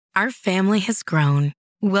Our family has grown.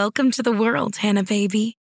 Welcome to the world, Hannah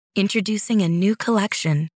baby. Introducing a new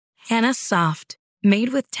collection, Hannah Soft,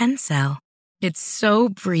 made with Tencel. It's so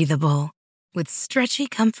breathable, with stretchy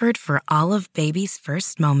comfort for all of baby's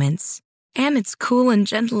first moments. And it's cool and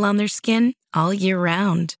gentle on their skin all year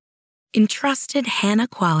round. Entrusted Hannah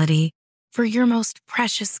quality for your most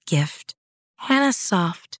precious gift. Hannah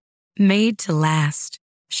Soft, made to last.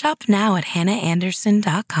 Shop now at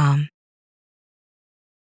hannahanderson.com.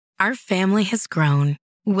 Our family has grown.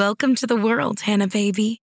 Welcome to the world, Hannah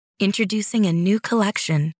baby. Introducing a new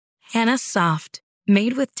collection, Hannah Soft,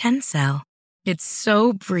 made with Tencel. It's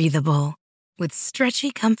so breathable, with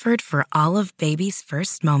stretchy comfort for all of baby's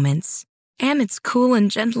first moments. And it's cool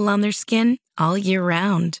and gentle on their skin all year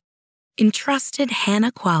round. Entrusted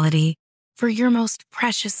Hannah quality for your most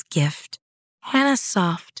precious gift. Hannah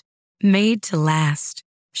Soft, made to last.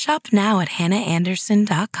 Shop now at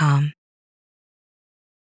hannahanderson.com.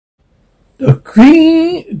 The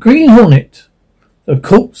Green Hornet. The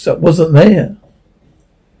corpse that wasn't there.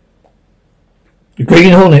 The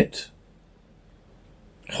Green Hornet.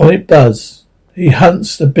 Hornet Buzz. He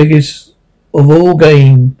hunts the biggest of all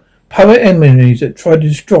game. Power enemies that try to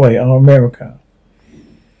destroy our America.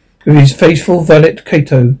 With his faithful valet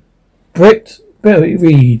Cato, Brett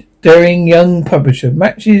Reed, daring young publisher,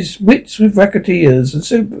 matches wits with racketeers and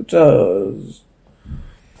superstars.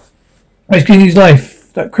 Risking his life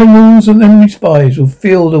that criminals and enemy spies will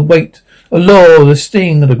feel the weight, the law, the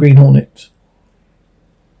sting of the Green Hornet.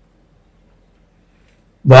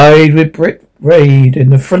 Ride with Brett Reed in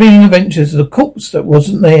the thrilling adventures of the corpse that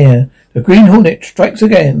wasn't there. The Green Hornet strikes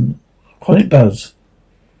again. Hornet Buzz.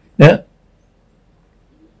 Now,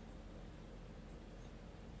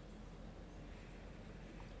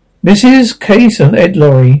 Mrs. Case and Ed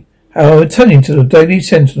Laurie are returning to the Daily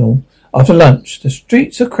Sentinel after lunch. The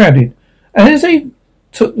streets are crowded, and as they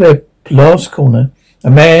took their last corner,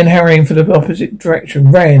 a man hurrying from the opposite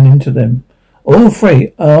direction ran into them. All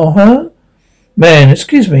three. Man,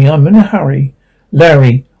 excuse me, I'm in a hurry.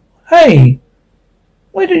 Larry. Hey,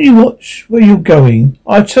 why don't you watch where you're going?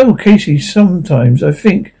 I tell Casey sometimes I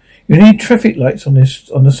think you need traffic lights on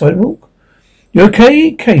the sidewalk. You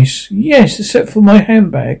okay, Case? Yes, except for my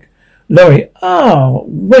handbag. Larry.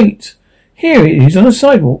 Wait. Here it is on the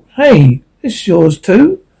sidewalk. Hey, this yours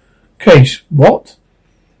too? Case. What?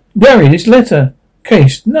 Larry, this letter.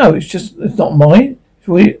 Case. No, it's not mine.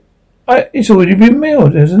 It's already been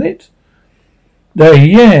mailed, hasn't it? Larry.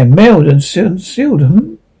 Yeah, mailed and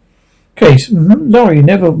sealed. Case. Laurie,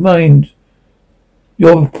 never mind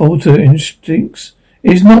your porter instincts.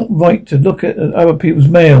 It's not right to look at other people's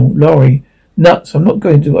mail. Laurie. Nuts, I'm not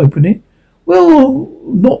going to open it. Well,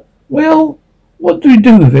 what do we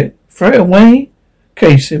do with it? Throw it away?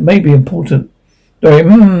 Case, it may be important. Laurie.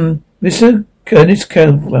 Mr. Curtis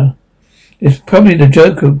Kelber. It's probably the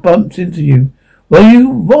joker who bumped into you.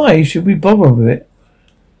 Why should we bother with it?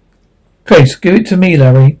 Case, give it to me,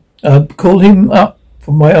 Larry. I'll call him up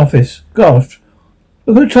from my office. Gosh,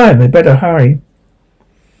 look at the time. They better hurry.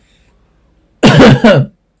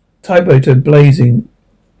 Typewriter blazing.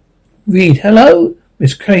 Reed, hello?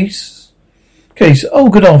 Miss Case. Case,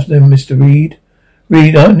 good afternoon, Mr. Reed.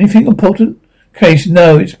 Reed, anything important? Case,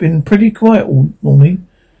 no, it's been pretty quiet all morning.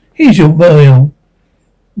 Here's your mail.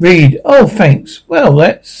 Reed, thanks.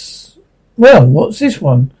 What's this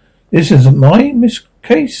one? This isn't mine, Miss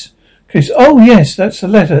Case. Case, yes, that's a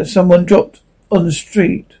letter that someone dropped on the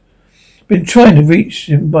street. Been trying to reach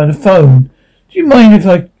him by the phone. Do you mind if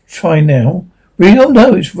I try now? Reed,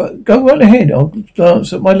 no, go right ahead. I'll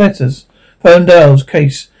glance at my letters. Phone dials.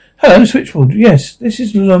 Case, hello, switchboard. Yes, this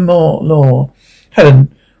is Lamar Law.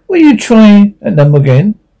 Helen, will you try that number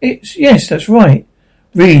again? Yes, that's right.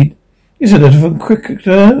 Reed, it's a letter from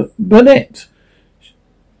Cricketer Burnett.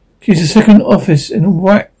 She's the second office in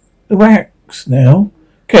Wax now.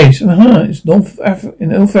 Case, it's in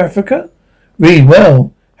North Africa. Reed,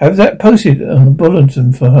 have that posted on the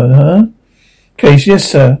bulletin for her, Case,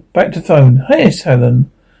 yes, sir. Back to phone. Yes,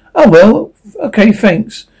 Helen. Okay,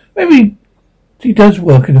 thanks. Maybe he does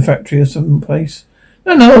work in a factory or some place.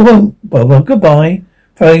 No, I won't bother. Goodbye.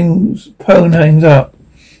 Phone hangs up.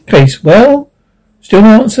 Case, still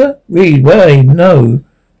no answer? Reed, no.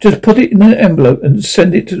 Just put it in an envelope and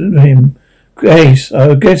send it to him. Case,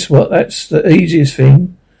 guess what? That's the easiest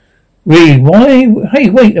thing. Reed, why? Hey,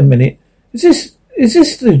 wait a minute. Is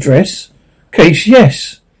this the address? Case,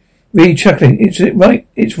 yes. Reed, chuckling.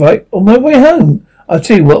 It's right on my way home. I'll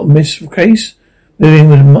tell you what, Miss Case.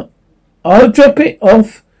 I'll drop it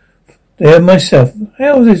off there myself.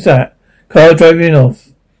 How is that? Car driving off.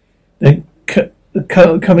 Then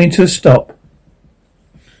coming to a stop.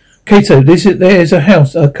 Cato, there's a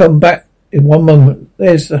house. I'll come back in one moment.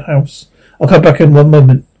 There's the house. I'll come back in one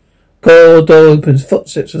moment. Door opens.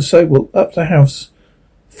 Footsteps on sidewalk. Up the house.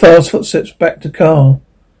 Fast footsteps back to car.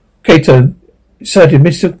 Cato, excited.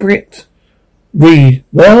 Mr. Britt. Reed.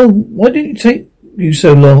 Well, why didn't it take you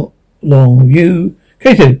so long? You.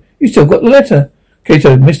 Cato, you still got the letter.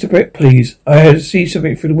 Cato, Mr. Britt, please. I had to see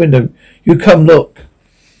something through the window. You come look.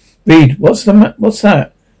 Reed, what's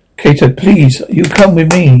that? Cato, please, you come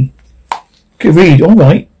with me. Reed, all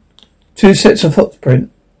right. 2 sets of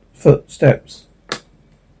footsteps.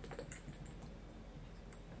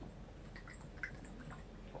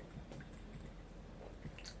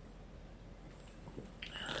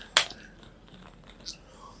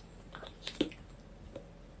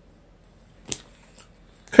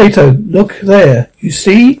 Cato, look there. You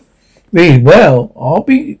see? Reed, well, I'll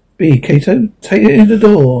be Cato. Take it in the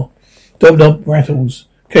door. Doorknob rattles.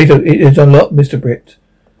 Cato, it is unlocked, Mr. Britt.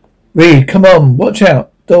 Reed, come on, watch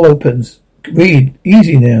out. Door opens. Reed,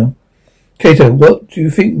 easy now. Cato, what do you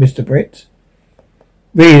think, Mr. Britt?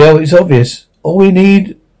 Reed, oh, it's obvious. All we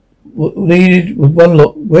needed was one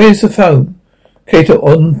look. Where's the phone? Cato,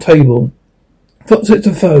 on table. Footsteps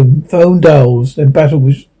of phone. Phone dials. Then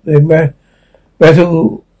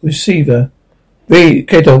rattle receiver. Reed,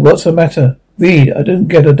 Cato, what's the matter? Reed, I don't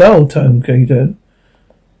get a dial tone, Cato.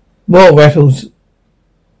 More rattles.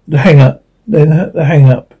 The hang up. Then the hang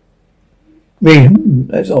up. Reed,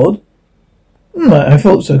 that's odd. I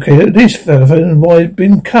thought so, Cato. This telephone wire has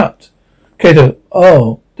been cut. Cato,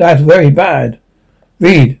 oh, that's very bad.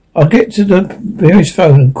 Reed, I'll get to the nearest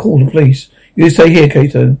phone and call the police. You stay here,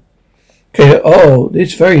 Cato. Cato, oh,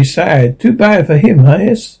 it's very sad. Too bad for him,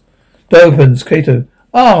 yes? Door opens. Cato,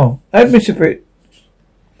 oh, that's Mr. Britt.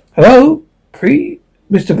 Hello?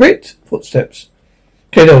 Mr. Britt? Footsteps.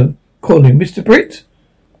 Cato, calling Mr. Britt?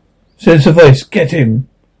 Sends a voice. Get him.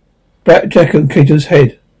 Blackjack on Cato's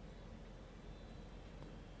head.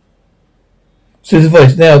 Sends a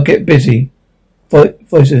voice. Now get busy.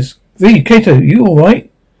 Voices. Reed, Cato, you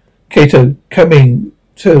alright? Cato, coming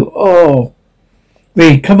too. Oh.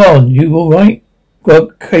 Reed, come on, you alright?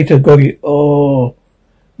 Cato, groggy. Oh.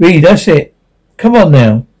 Reed, that's it. Come on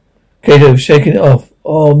now. Cato, shaking it off.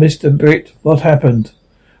 Oh, Mr. Britt, what happened?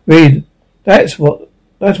 Reed, that's what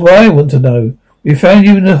I want to know. We found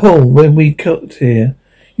you in the hall when we got here.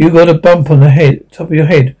 You got a bump on the head, top of your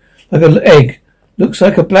head, like an egg. Looks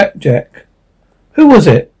like a blackjack. Who was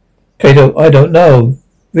it? Cato, I don't know.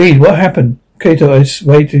 Reed, what happened? Cato, I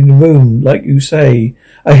wait in the room, like you say.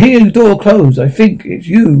 I hear the door close. I think it's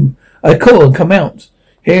you. I call and come out.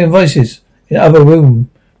 Hearing voices in the other room.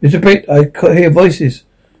 Mr. Britt, I hear voices.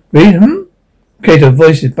 Reed, Cato,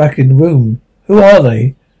 voices back in the room. Who are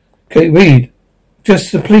they? Reed,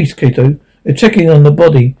 just the police, Cato. They're checking on the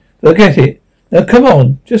body. Forget it. Now come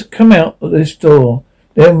on, just come out of this door.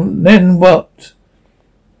 Then what?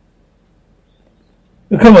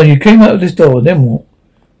 Now come on, you came out of this door, then what?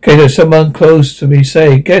 Cato, someone close to me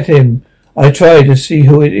say, get him. I tried to see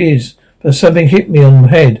who it is, but something hit me on the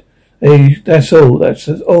head. That's all,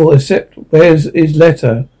 except where's his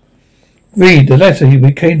letter? Read the letter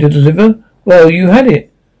we came to deliver? Well, you had it.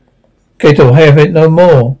 Cato, have it no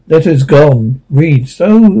more. Letter's gone. Read,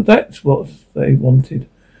 so that's what they wanted.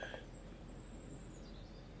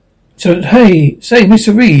 So, hey, say,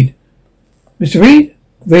 Mr. Reed. Mr. Reed?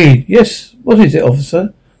 Reed, yes. What is it,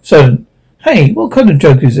 officer? Sergeant, hey, what kind of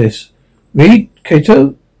joke is this? Reed,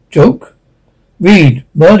 Cato, joke? Reed,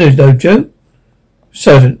 murder's no joke.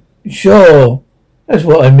 Sergeant, sure. That's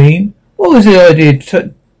what I mean. What was the idea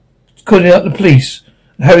of calling out the police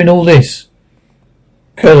and having all this?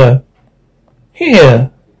 Killer,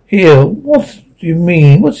 here. What do you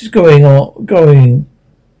mean? What is going on?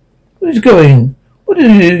 What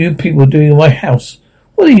are you people doing in my house?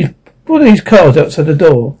 What are these cars outside the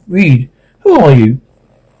door? Reed, who are you?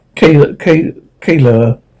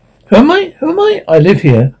 Kayla. Who am I? I live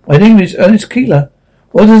here. My name is Ernest Keeler.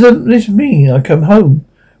 What does this mean? I come home.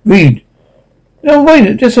 Reed. Now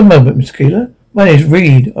wait just a moment, Mr. Keeler. My name is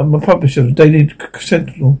Reed. I'm a publisher of the Daily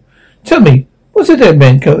Sentinel. Tell me, what's a dead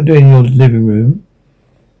man doing in your living room?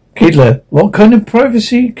 Keeler, what kind of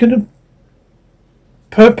privacy can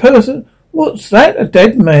a person? What's that? A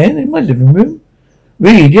dead man in my living room?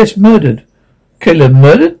 Reed, yes, murdered. Keeler,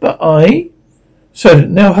 murdered? But I?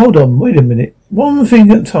 Sergeant, now hold on, wait a minute. One thing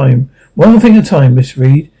at a time, Miss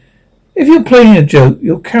Reed. If you're playing a joke,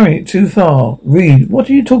 you're carrying it too far. Reed, what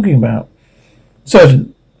are you talking about?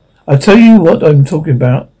 Sergeant, I'll tell you what I'm talking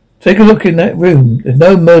about. Take a look in that room. There's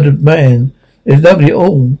no murdered man. There's nobody at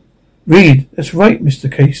all. Reed, that's right,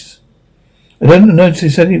 Mr. Case. I don't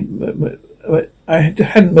notice any. I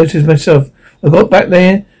hadn't noticed myself. I got back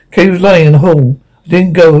there, Kate was lying in the hall. I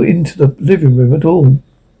didn't go into the living room at all.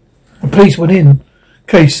 The police went in.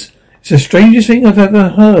 Case, it's the strangest thing I've ever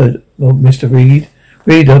heard of, Mr. Reed.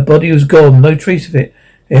 Reed, her body was gone. No trace of it.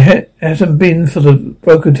 It hasn't been for the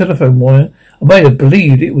broken telephone wire. I might have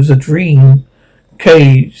believed it was a dream.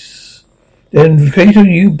 Case. Then Kate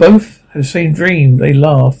and you both had the same dream. They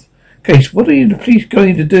laugh. Case, what are the police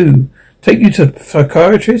going to do? Take you to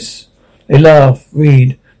psychiatrists? They laugh.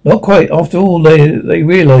 Reed. Not quite. After all, they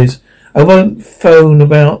realise I won't phone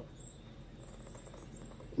about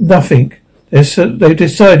nothing. They've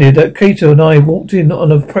decided that Cato and I walked in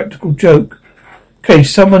on a practical joke.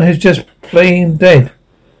 Case, someone has just plain dead.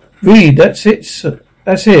 Reed, that's it, sir.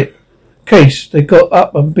 That's it. Case, they got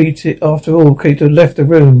up and beat it after all. Cato left the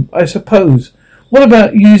room, I suppose. What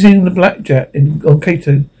about using the blackjack on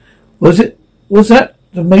Cato? Was that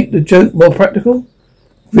to make the joke more practical?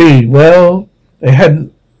 Reed, well, they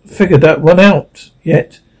hadn't figured that one out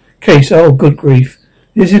yet. Case, oh, good grief.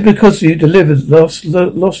 This is because you delivered lost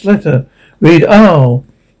letter. Reed, oh,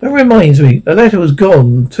 that reminds me. The letter was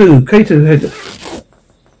gone, too. Cato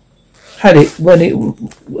had it when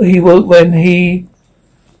he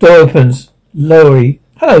door opens. Laurie.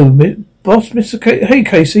 Hello, boss, Mr. Hey,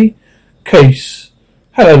 Casey. Case.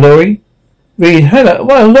 Hello, Laurie. Reed. Hello.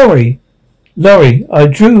 Well, Laurie. Laurie, I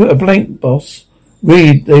drew a blank, boss.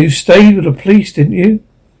 Reed, you stayed with the police, didn't you?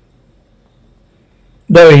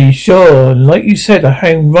 Laurie, sure. And like you said, I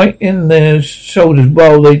hung right in their shoulders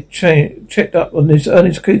while they checked up on this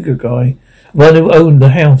Ernest Cougar guy, one who owned the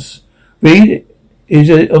house. Reed, is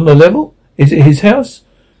it on the level? Is it his house?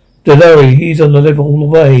 Laurie, he's on the level all the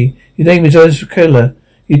way. His name is Ernest Killer.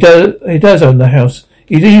 He does own the house.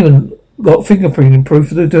 He's even got fingerprinting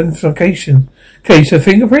proof of the identification. Case of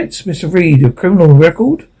fingerprints, Mr. Reed, a criminal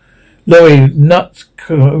record? Laurie, nuts,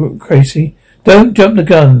 crazy. Don't jump the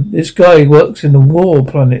gun. This guy works in the war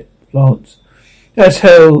plants. That's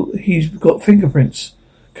how he's got fingerprints.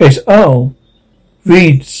 Case, oh.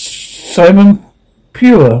 Reed, Simon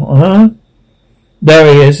Pure, huh?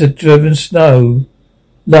 Larry has driven snow.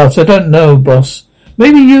 Laughs, I don't know, boss.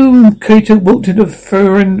 Maybe you and Cato walked into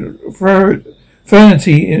fraternity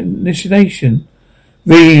initiation.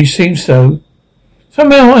 Reed, seems so.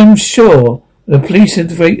 Somehow I'm sure the police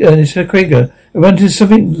interrogate Ernest Krieger. I run into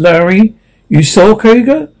something, Larry. You saw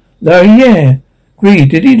Krieger? Larry, yeah. Reed,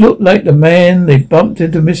 did he look like the man they bumped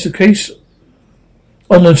into Mr. Case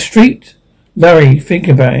on the street? Larry, think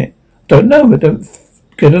about it. Don't know, but don't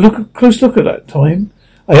get a close look at that time.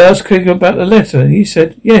 I asked Krieger about the letter, and he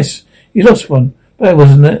said, yes, he lost one, but it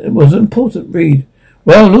wasn't important, Reed.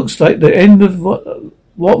 Well, looks like the end of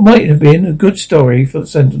what might have been a good story for the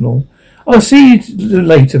Sentinel. I'll see you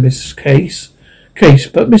later, Mrs. Case.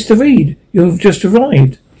 But Mr. Reed, you've just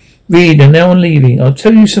arrived. Reed, and now I'm leaving. I'll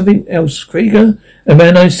tell you something else, Krieger. A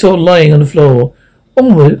man I saw lying on the floor.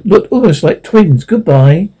 Looked almost like twins.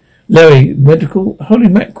 Goodbye. Larry, holy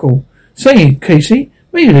mackerel. Say, Casey,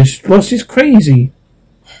 maybe this boss is crazy.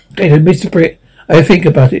 Mr. Britt, I think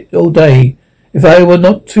about it all day. If I were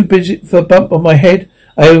not too busy for a bump on my head,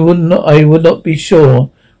 I would not be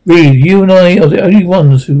sure. Reed, you and I are the only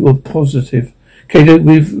ones who are positive. Cato,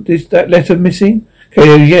 is that letter missing?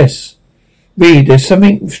 Cato, yes. Reed, there's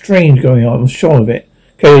something strange going on. I'm sure of it.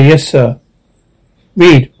 Cato, yes, sir.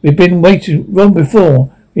 Reed, we've been wrong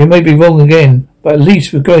before. We may be wrong again, but at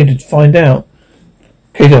least we're going to find out.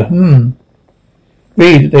 Cato,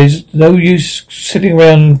 Reed, there's no use sitting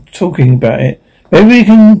around talking about it. Maybe we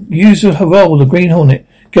can use the role of the Green Hornet.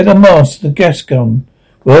 Get a mask, the gas gun.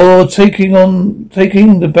 We're all taking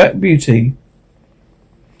the Black Beauty.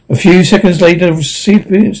 A few seconds later,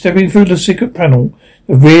 stepping through the secret panel,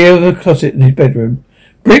 the rear of the closet in his bedroom,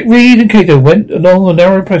 Brick, Reed, and Cato went along a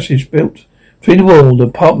narrow passage built between the wall, the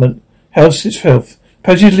apartment, house itself.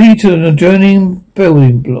 Passage lead to an adjoining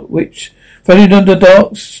building block, which, running under a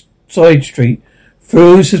dark side street,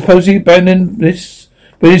 through supposedly abandoned bliss,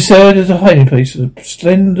 but inside is a hiding place, a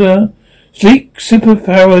slender, sleek,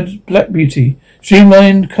 super-powered Black Beauty,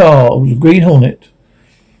 streamlined car of the Green Hornet.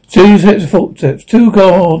 Two sets of footsteps, two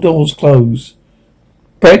car doors closed.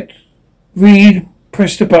 Brett Reed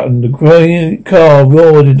pressed a button. The grey car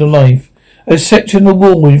roared into life. A section of the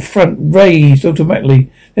wall in front raised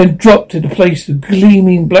automatically, then dropped into place. The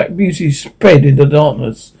gleaming Black Beauty sped into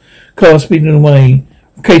darkness. Car speeding away.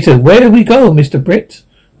 Cato, where do we go, Mr. Britt?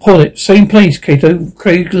 Hornet, same place, Cato.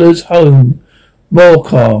 Kraigler's home. More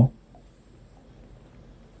car.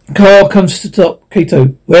 Car comes to stop.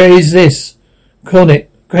 Cato, where is this? Hornet,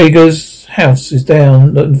 Krager's house is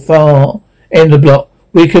down at the far end of the block.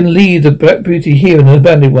 We can leave the Black Beauty here in an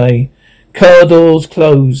abandoned way. Car doors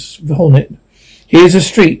close. Hornet. Here's a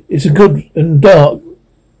street. It's a good and dark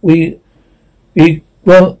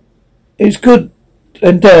well, it's good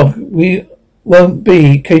and dark. We won't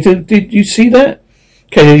be. Cato, did you see that?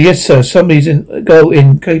 Cato, yes, sir. Somebody's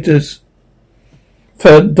in Cato's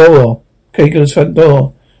front door. Cato's front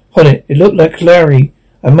door. Hornet, it looked like Larry.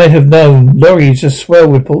 I might have known. Larry is a swell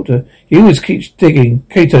reporter. He always keeps digging.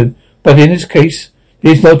 Cato, but in this case,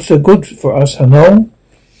 he's not so good for us, no?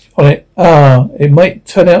 Hornet, it might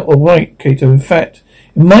turn out all right, Cato. In fact,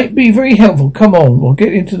 it might be very helpful. Come on, we'll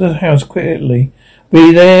get into the house quickly.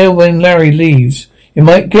 Be there when Larry leaves. You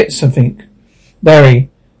might get something. Larry,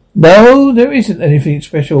 no, there isn't anything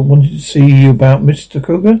special I wanted to see you about, Mr.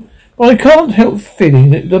 Kruger. But I can't help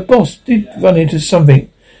feeling that the boss did run into something.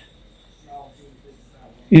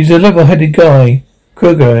 He's a level-headed guy.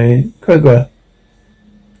 Kruger.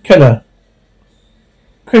 Keller.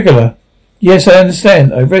 Yes, I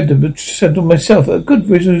understand. I read the sentence myself. A good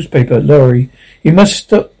newspaper, Larry. He just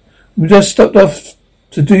stopped off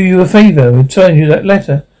to do you a favour and turn you that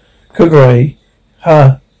letter. Kruger.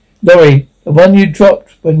 Larry, the one you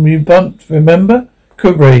dropped when we bumped, remember?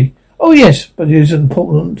 Kruger. Oh yes, but it is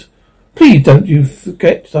important. Please don't you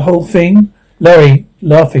forget the whole thing. Larry,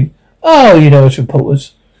 laughing. Oh, you know it's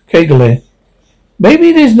reporters. Kegler.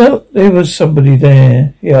 Maybe there was somebody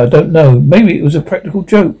there. Yeah, I don't know. Maybe it was a practical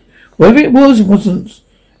joke. Whatever it wasn't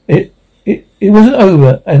it wasn't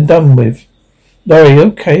over and done with. Larry,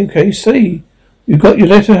 okay, see. You got your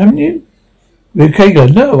letter, haven't you?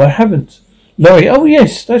 Kegler, no, I haven't. Larry, oh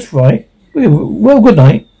yes, that's right. Well, good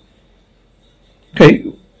night.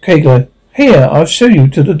 Kegler, here, I'll show you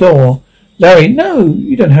to the door. Larry, no,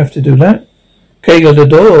 you don't have to do that. Kegler, the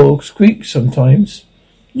door squeaks sometimes.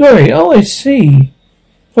 Larry, oh, I see.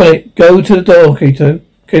 Hornet, go to the door, Cato.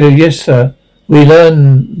 Cato, yes, sir. We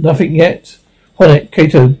learn nothing yet. Hornet,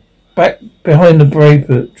 Cato, back behind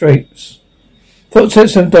the drapes.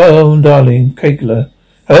 Footsteps of darling, Kegler.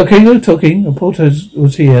 Hello, Kegler, talking. A porter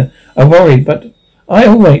was here. I'm worried, but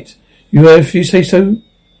all right. If you say so.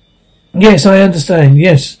 Yes, I understand.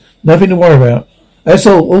 Yes, nothing to worry about. That's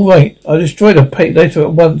all right. I'll destroy the letter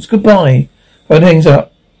at once. Goodbye. Phone hangs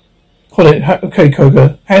up. Hornet, okay,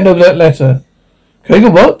 Kruger. Hand over that letter.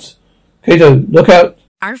 Kruger, what? Cato, look out.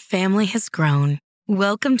 Our family has grown.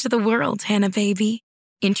 Welcome to the world, Hannah baby.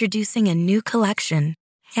 Introducing a new collection,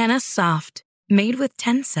 Hannah Soft, made with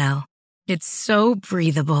Tencel. It's so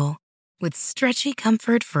breathable, with stretchy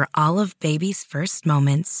comfort for all of baby's first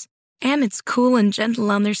moments. And it's cool and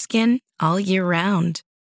gentle on their skin all year round.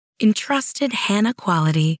 Entrusted Hannah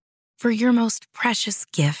quality for your most precious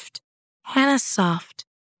gift. Hannah Soft,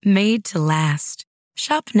 made to last.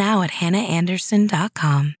 Shop now at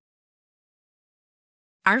hannahanderson.com.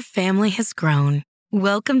 Our family has grown.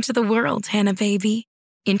 Welcome to the world, Hannah baby.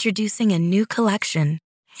 Introducing a new collection,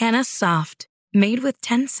 Hannah Soft, made with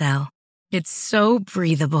Tencel. It's so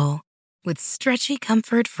breathable, with stretchy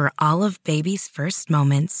comfort for all of baby's first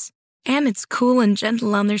moments. And it's cool and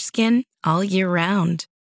gentle on their skin all year round.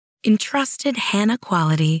 Entrusted Hannah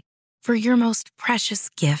quality for your most precious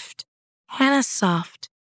gift. Hannah Soft,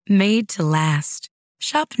 made to last.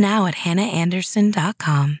 Shop now at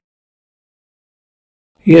hannahanderson.com.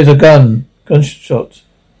 He has a gunshot.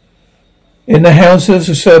 In the house of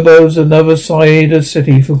the suburbs, another side of the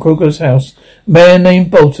city from Kruger's house, a man named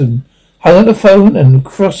Bolton hung up the phone and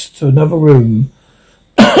crossed to another room.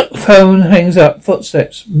 Phone hangs up,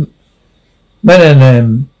 footsteps.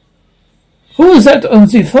 Mananam. Who was that on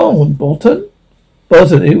the phone, Bolton?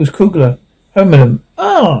 Bolton, it was Kruger. Herman.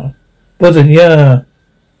 Bolton, yeah.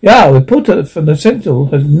 Yeah, reporter from the Central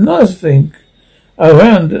has nothing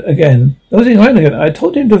around again. I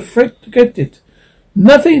told him to forget it.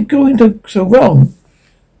 Nothing going to so wrong.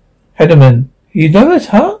 Hedderman, you know it,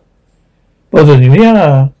 huh? Bolton,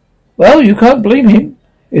 yeah. Well, you can't blame him.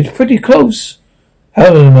 It's pretty close.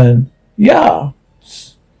 Hedderman, yeah.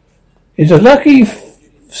 It's a lucky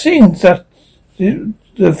thing that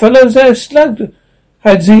the fellow there slugged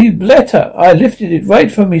had the letter. I lifted it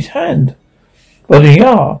right from his hand. But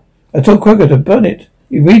yeah, I told Kruger to burn it.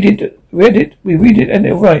 We read it, and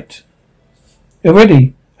it's right. You're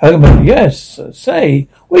ready. Hageman, yes, say,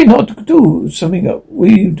 we do something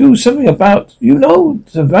about,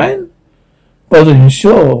 the van? Bolton,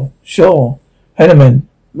 sure. Hageman,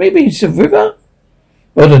 maybe it's a river?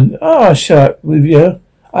 Bolton, shut up with you.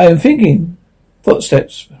 I am thinking.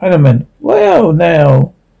 Footsteps. Hageman, well,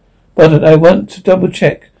 now. Bolton, I want to double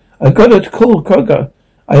check. I got to call Kruger.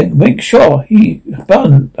 I make sure he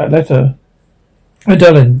burned that letter.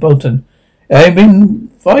 Darling, Bolton. I've been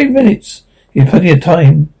 5 minutes. He's plenty of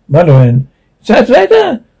time. Malloran. Is that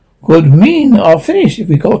letter? Could mean our finish if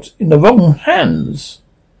we got in the wrong hands.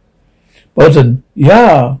 Bolton.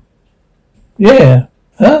 Yeah.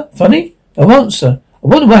 Huh? Funny? No answer. I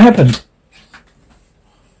wonder what happened.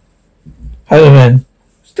 Hello, man.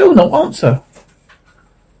 Still no answer.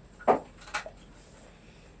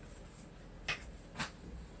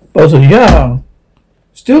 Bolton, yeah.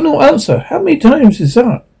 Still no answer. How many times is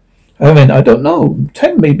that? I mean, I don't know.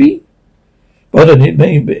 10 maybe. Bolton,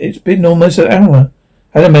 it's been almost an hour.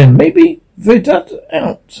 Hello, maybe they went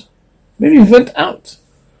out. Maybe he went out.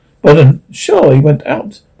 Bolton, sure, he went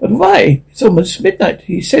out. But why? It's almost midnight.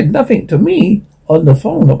 He said nothing to me on the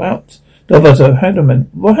phone about. Bolton, Handyman,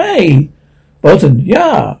 well, hey. Bolton,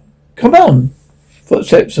 yeah. Come on.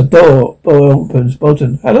 Footsteps, the door opens.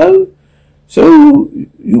 Bolton, hello? So,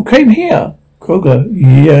 you came here? Kroger,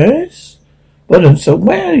 yes. Bolton, so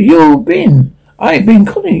where you been? I've been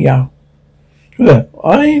calling ya. Kroger,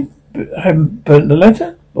 I haven't burnt the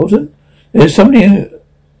letter. Bolton, there's somebody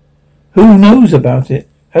who knows about it.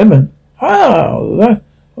 Herman, well,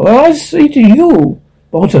 I say to you.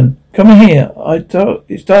 Bolton, come in here.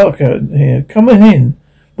 It's dark out here. Come in.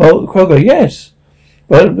 Kroger, yes.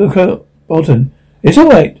 Bolton, it's all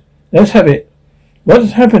right. Let's have it. What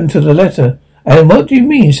happened to the letter? And what do you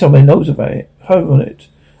mean someone knows about it? Hornet,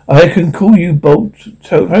 I can call you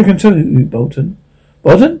I can tell you, Bolton.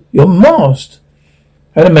 Bolton, you're masked.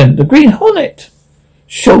 Handyman, the Green Hornet.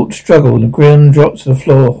 Short struggle. The ground drops to the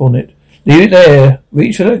floor. Hornet, leave it there.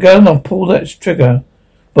 Reach for that gun. I'll pull that trigger.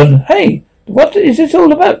 Bolton, hey, what is this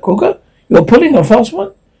all about, Kroger? You're pulling a fast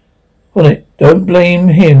one? Hornet, don't blame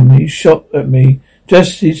him. He shot at me.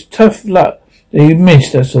 Just his tough luck that he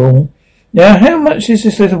missed, that's all. Now, how much is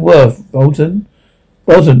this letter worth, Bolton?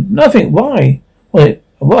 Bolton, nothing. Why? Hornet,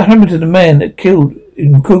 what happened to the man that killed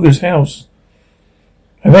in Kruger's house?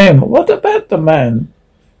 Ma'am, what about the man?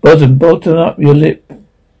 Bolton, button up your lip,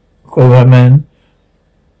 Kroger man.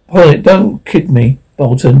 Hornet, don't kid me,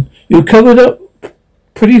 Bolton. You covered up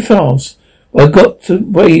pretty fast. I've got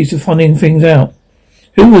ways of finding things out.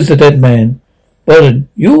 Who was the dead man? Bolton,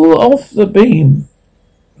 you're off the beam.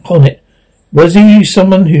 Hornet, was he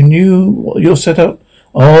someone who knew your setup?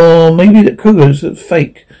 Oh, maybe that Kruger's a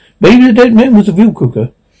fake. Maybe the dead man was a real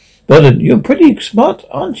Kruger. Bolton, you're pretty smart,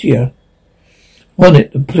 aren't you?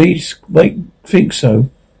 Hornet, the police might think so.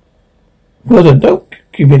 Bolton, don't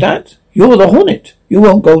give me that. You're the Hornet. You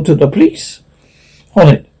won't go to the police.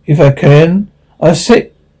 Hornet, if I can,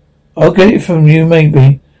 I'll get it from you,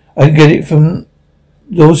 maybe. I can get it from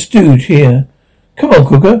your stooge here. Come on,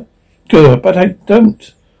 Kruger. Good, but I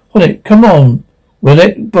don't. Hornet, come on. We'll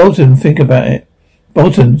let Bolton think about it.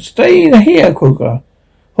 Bolton, stay here, Kruger.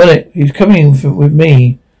 Hornet, he's coming with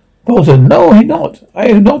me. Bolton, no, he's not.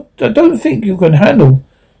 I don't think you can handle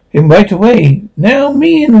him right away. Now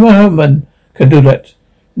me and Herman can do that.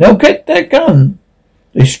 Now get that gun.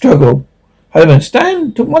 They struggle. Herman,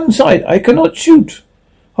 stand to one side. I cannot shoot.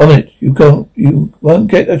 Hornet, you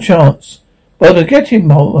won't get a chance. Bolton, get him,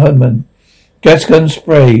 Herman. Gas gun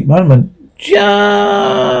spray. Herman,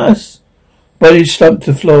 just. Body slumped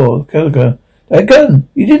to the floor. Koga, that gun.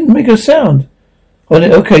 You didn't make a sound.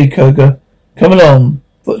 Hornet, okay, Koga. Come along.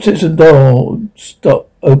 Footsteps and door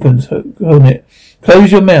opens. Hornet,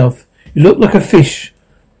 close your mouth. You look like a fish.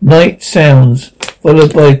 Night sounds,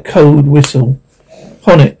 followed by a cold whistle.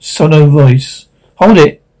 Hornet, sono voice. Hold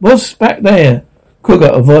it. What's back there?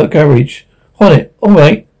 Kruger, a garage. Hornet, all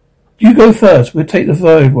right. You go first. We'll take the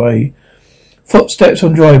driveway. Footsteps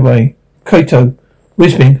on driveway. Kato,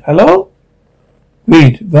 whispering, hello?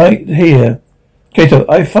 Reed, right here. Kato,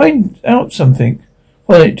 I find out something.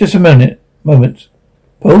 Hornet, just a moment.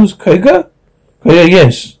 Pose, Kruger? Kruger,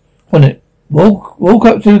 yes. Hornet, walk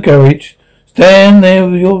up to the garage. Stand there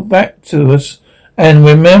with your back to us. And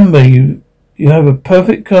remember, you have a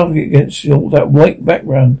perfect target against that white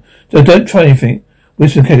background. So don't try anything.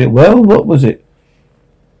 Whisper Kato, well, what was it?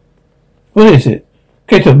 What is it?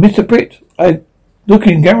 Kato, Mr. Britt, I look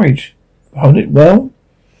in garage. Hornet, well?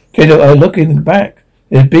 Kato, I look in the back.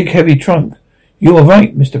 There's a big heavy trunk. You were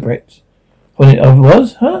right, Mr. Britt. Hornet, I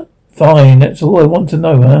was, huh? Fine, that's all I want to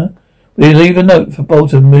know, huh? Will you leave a note for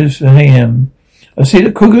Bolton, Mr. Ham? I see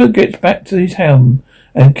that Kruger gets back to his home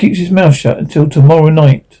and keeps his mouth shut until tomorrow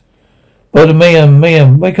night. Bolton,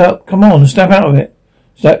 Mayhem, wake up. Come on, snap out of it.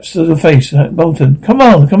 Slaps to the face. Bolton, come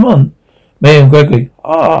on. Mayhem, Gregory.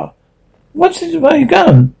 What's my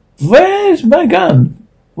gun? Where's my gun?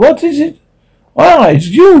 What is it? It's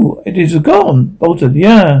you. It is gone. Bolton,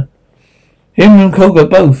 yeah. Him and Kruger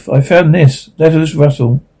both. I found this. Let us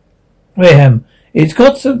rustle. Mayhem, it's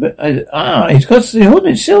got the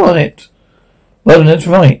Hornet still on it. Well, that's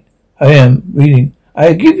right. I am reading.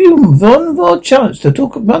 I give you one more chance to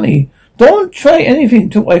talk money. Don't try anything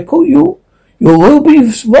till I call you. You will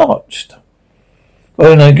be watched.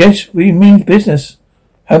 Well, and I guess we mean business.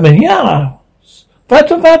 Hammond, yeah. What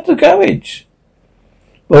about the garage?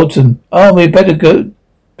 Bolton, we better go.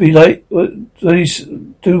 Be like,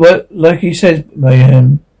 do what, like he says,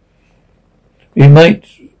 Mayhem. We might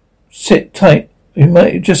sit tight. We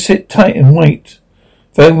might just sit tight and wait.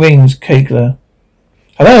 Phone rings, Kegler.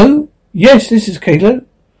 Hello? Yes, this is Kegler.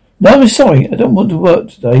 No, I'm sorry. I don't want to work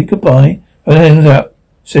today. Goodbye. Phone hangs up.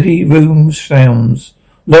 City room sounds.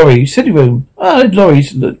 Laurie, city room.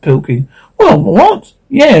 Laurie's pilking. Well, what?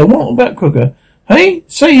 Yeah, what about Crooker? Hey,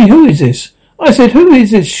 say, who is this? I said, who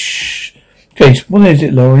is this? Shh. Case, what is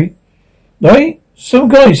it, Laurie? Laurie? Some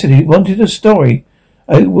guy said he wanted a story.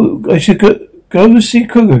 I should go see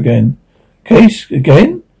Kruger again. Case,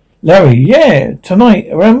 again? Larry, yeah, tonight,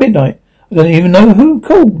 around midnight. I don't even know who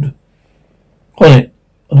called. Hornet,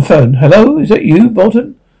 on the phone. Hello, is that you,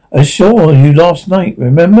 Bolton? I saw you last night,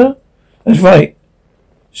 remember? That's right.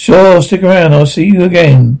 Sure, stick around, I'll see you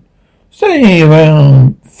again. Stay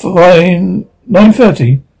around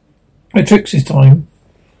 9:30. My tricks this time.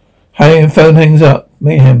 Phone hangs up.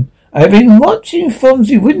 Mayhem. I've been watching from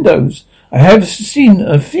the windows. I have seen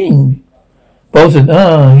a thing. Bolton,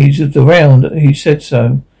 he's around. He said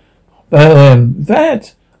so.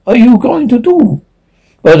 That are you going to do?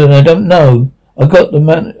 Bolton, I don't know. I've got the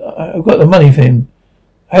money for him.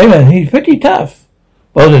 Hey man, he's pretty tough.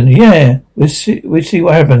 Bolton, yeah. We'll see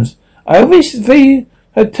what happens. I wish they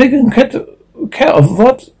had taken count of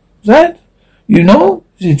what that. You know,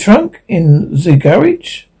 the trunk in the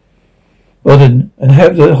garage. Bolton, and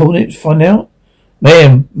have the Hornet find out?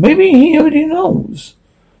 Ma'am, maybe he already knows.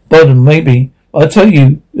 Bolton, maybe. I'll tell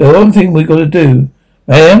you, the one thing we got to do.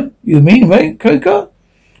 Ma'am, you mean, right, Coker?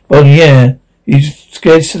 Bolton, yeah. He's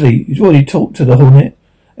scared silly. He's already talked to the Hornet.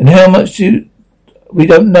 And how much we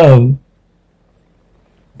don't know.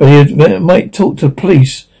 But he might talk to the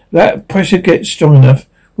police. If that pressure gets strong enough,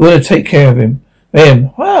 we're going to take care of him.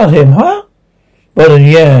 Ma'am, him, huh? Bolton,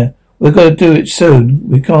 yeah. We've got to do it soon.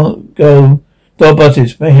 We can't go door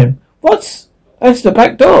buzzes. Mayhem. What's? That's the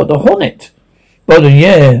back door. The Hornet. Bolton,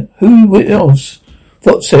 yeah. Who else?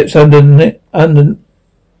 Footsteps under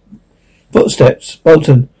footsteps.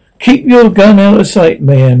 Bolton. Keep your gun out of sight,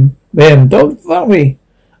 Mayhem. Mayhem, don't worry.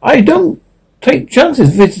 I don't take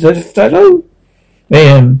chances, visitor fellow.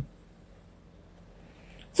 Mayhem.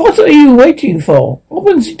 What are you waiting for?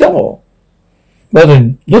 Open the door.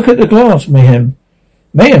 Bolton, look at the glass, Mayhem.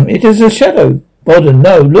 Ma'am, it is a shadow. Bolton,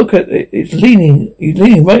 no, look at it. He's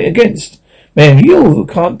leaning right against. Ma'am, you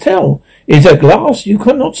can't tell. It's a glass you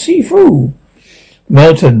cannot see through.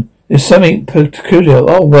 Melton, there's something peculiar.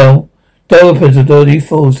 Oh, well. Door opens, the door, he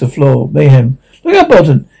falls to the floor. Mayhem. Look out,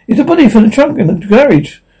 Bolton. It's a body from the trunk in the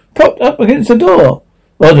garage. Propped up against the door.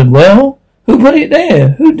 Bolton, well, who put it there?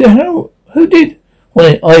 Who did?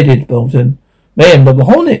 Hornet, I did, Bolton. Mayhem, the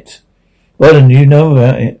Hornet. Bolton, you know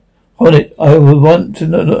about it. Hornet, I would want to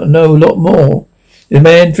know a lot more. The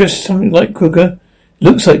man dressed something like Kruger.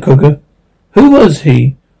 Looks like Kruger. Who was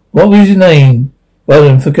he? What was his name? Well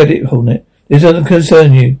then, forget it, Hornet. This doesn't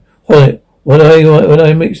concern you. Hornet, when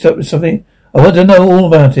I mixed up with something, I want to know all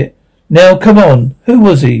about it. Now, come on. Who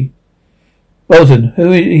was he? Bolton,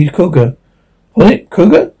 who is Kruger? Hornet,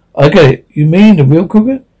 Kruger? I get it. You mean the real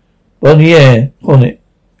Kruger? Well, yeah, Hornet.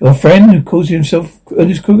 Your friend who calls himself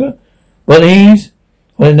Ernest Kruger? Well,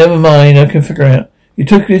 well, never mind, I can figure out. He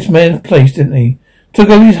took this man's place, didn't he? Took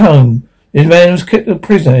over his home. This man was kept a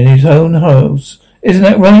prisoner in his own house. Isn't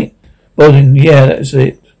that right? Bolton, yeah, that's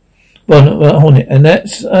it. Hornet, and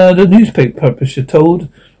that's the newspaper publisher told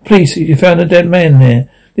police he found a dead man there.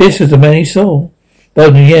 This was the man he saw.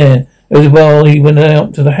 Bolton, yeah. It was while he went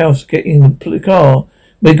out to the house getting the car.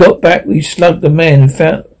 When we got back, we slugged the man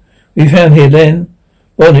we found here then.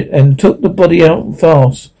 Bolton, and took the body out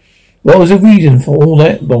fast. What was the reason for all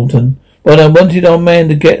that, Bolton? Well, I wanted our man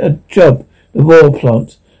to get a job, the oil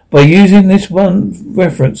plant. By using this one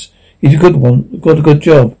reference, he's a good one, got a good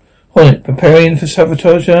job. Hornet, preparing for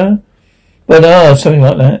sabotage, huh? But, something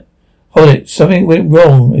like that. Hornet, something went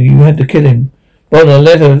wrong and you had to kill him. But a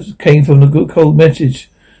letter came from the good cold message.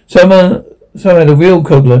 Somehow the real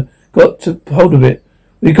Kogler got to hold of it.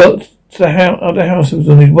 We got to the house, was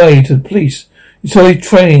on his way to the police. We saw he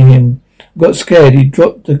training him. Got scared, he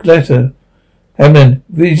dropped the letter. Hamlin,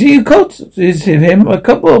 is he caught? Is him a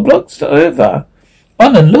couple of blocks over?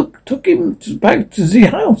 And look, took him back to the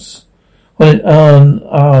house.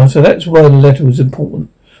 So that's why the letter was important.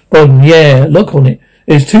 Bolton, yeah, look on it.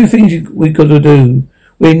 There's two things we got to do.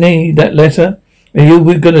 We need that letter, and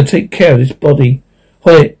we're going to take care of this body.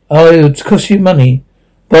 Hornet, it'll cost you money.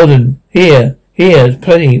 Bolton, here's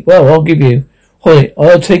plenty. Well, I'll give you. Hornet,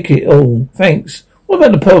 I'll take it all. Thanks. What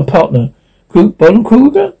about the partner? Bolton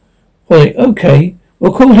Kruger? Hornet, okay.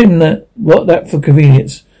 We'll call him that for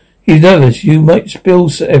convenience. He's nervous. You might spill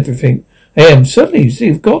everything. AM, suddenly,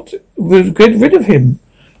 you've got to get rid of him.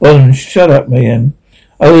 Bolton, shut up, AM.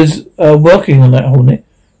 I was working on that Hornet.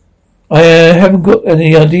 I haven't got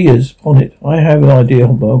any ideas on it. I have an idea,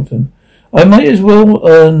 Bolton. I might as well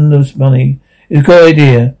earn this money. It's a good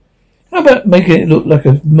idea. How about making it look like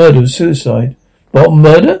a murder-suicide? What,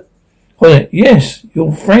 murder? Hornet, yes,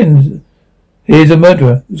 your friend. He is a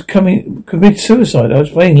murderer who's commit suicide. I'll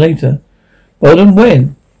explain later. Bolton,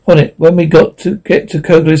 when? Hornet, when we get to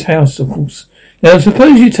Kogler's house, of course. Now,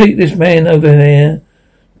 suppose you take this man over there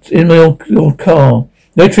in your car.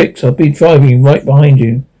 No tricks. I'll be driving right behind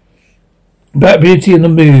you. About beauty on the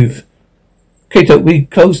move. Kato, we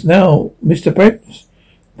close now, Mr. Brett?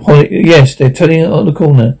 Yes, they're turning on the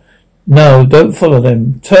corner. No, don't follow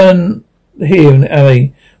them. Turn here in the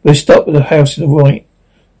alley. We'll stop at the house in the right.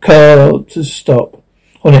 Car to stop.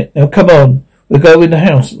 Hornet, now come on. We'll go in the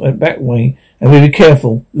house the back way, and we'll be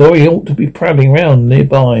careful. Laurie ought to be prowling around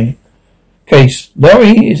nearby. Case,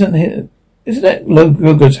 Laurie isn't here. Isn't that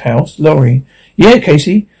Luger's house? Laurie. Yeah,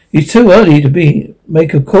 Casey. It's too early to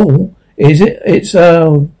make a call. Is it? It's,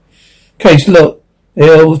 Case, look.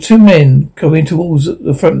 There are two men coming towards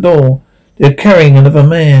the front door. They're carrying another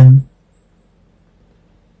man.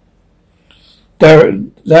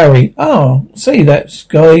 Larry. Say that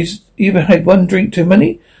guy's either had one drink too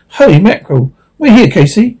many. Holy mackerel. We're here,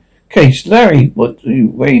 Casey. Case, Larry,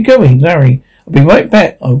 where are you going? Larry. I'll be right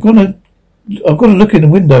back. I've got to look in the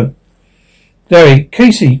window. Larry,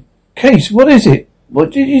 Casey. Case, what is it?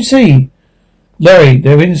 What did you see? Larry,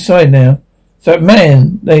 they're inside now. That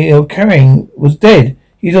man they are carrying was dead.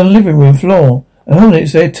 He's on the living room floor. And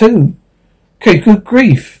Hornet's there too. Case, good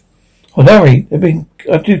grief. Oh, Larry,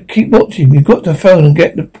 I do keep watching. You've got to phone and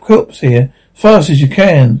get the cops here as fast as you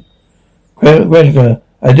can. Gregor,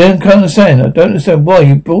 I don't understand. I don't understand why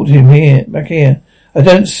you brought him back here. I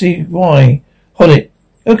don't see why. Hornet,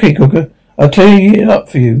 okay, Cooker. I'll clear it up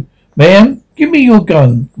for you. Ma'am, give me your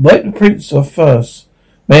gun. Wipe the prints off first.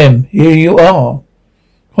 Ma'am, here you are.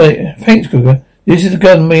 Hornet, thanks, Cooker. This is the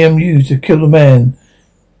gun ma'am used to kill the man.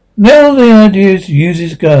 Now the idea is to use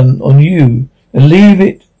this gun on you and leave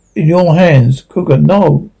it in your hands. Cooker,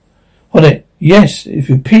 no. Hornet, yes, if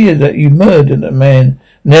it appears that you murdered a man,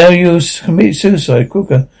 now you commit suicide.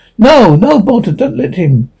 Cooker, no, Bolton, don't let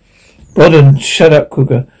him. Bolton, shut up,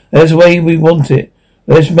 Cooker. That's the way we want it.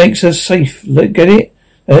 That makes us safe. Get it?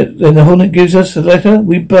 Then the Hornet gives us the letter,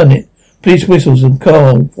 we burn it. Police whistles and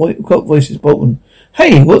cop voices. Bolton,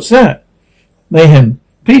 hey, what's that? Mayhem.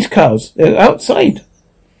 Police cars. They're outside.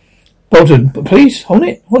 Bolton, police?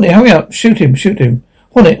 Hornet, hurry up. Shoot him.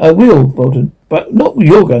 Hornet, I will, Bolton. But not with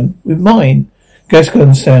your gun, with mine. Gas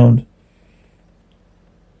gun sound.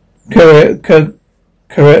 Kogere.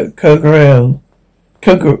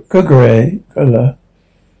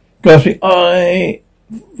 Gasping.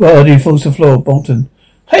 Vardy falls to the floor. Bolton.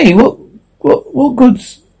 Hey, what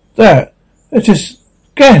good's that? That's just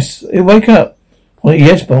gas. He'll wake up. Well,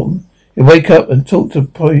 yes, Bolton. He'll wake up and talk to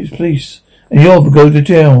police. And you'll go to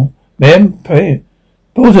jail. Ma'am, pay.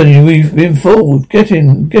 Bolton, we've been fooled. Get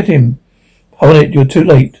him. Hold it, you're too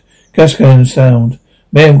late. Gas gun sound.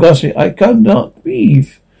 Ma'am, gasping. I cannot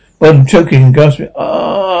breathe. Bolton choking and gasping.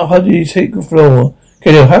 How did he take the floor?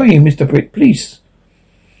 Kato, hurry, Mr. Brick, please.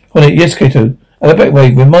 Hornet, yes, Kato. At the back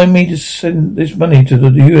way, remind me to send this money to the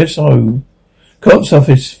USO. Cops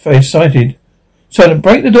office, face sighted. Sergeant,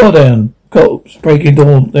 break the door down. Cops breaking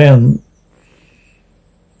door down.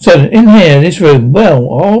 Sergeant, in here, this room. Well,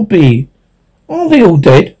 Are they all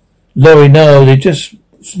dead? Laurie, no, they're just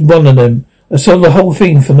one of them. I saw the whole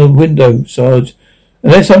thing from the window, Sarge.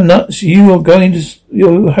 Unless I'm nuts, you'll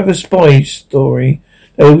have a spy story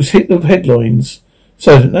that will hit the headlines.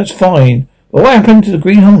 Sergeant, that's fine. But what happened to the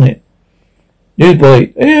Green Hornet?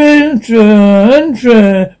 Newsboy,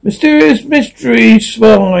 enter, mysterious mystery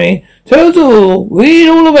spy, tells all, read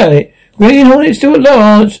all about it. Green Hornet still at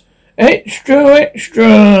large. Extra.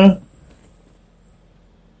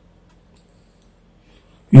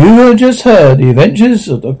 You have just heard the adventures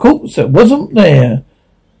of the corpse that wasn't there.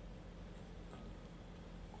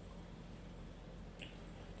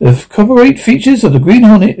 The copyright features of the Green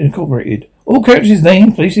Hornet Incorporated. All characters'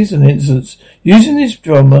 names, places, and incidents used in this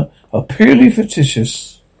drama are purely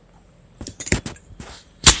fictitious.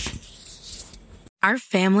 Our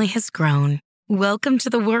family has grown. Welcome to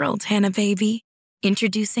the world, Hannah baby.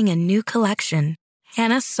 Introducing a new collection,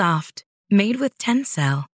 Hannah Soft, made with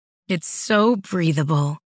Tencel. It's so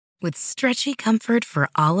breathable, with stretchy comfort for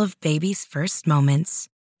all of baby's first moments.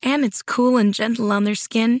 And it's cool and gentle on their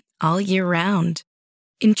skin all year round.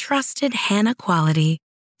 Entrusted Hannah quality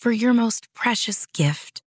for your most precious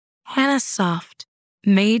gift. Hannah Soft,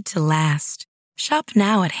 made to last. Shop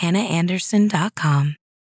now at hannahanderson.com.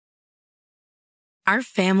 Our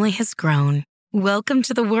family has grown. Welcome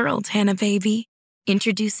to the world, Hannah baby.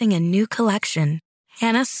 Introducing a new collection,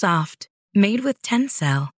 Hannah Soft, made with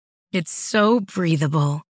Tencel. It's so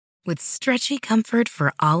breathable, with stretchy comfort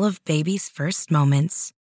for all of baby's first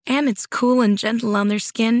moments. And it's cool and gentle on their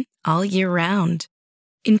skin all year round.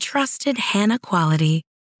 Entrusted Hannah quality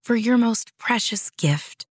for your most precious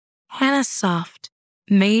gift. Hannah Soft,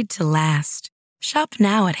 made to last. Shop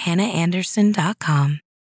now at hannahanderson.com.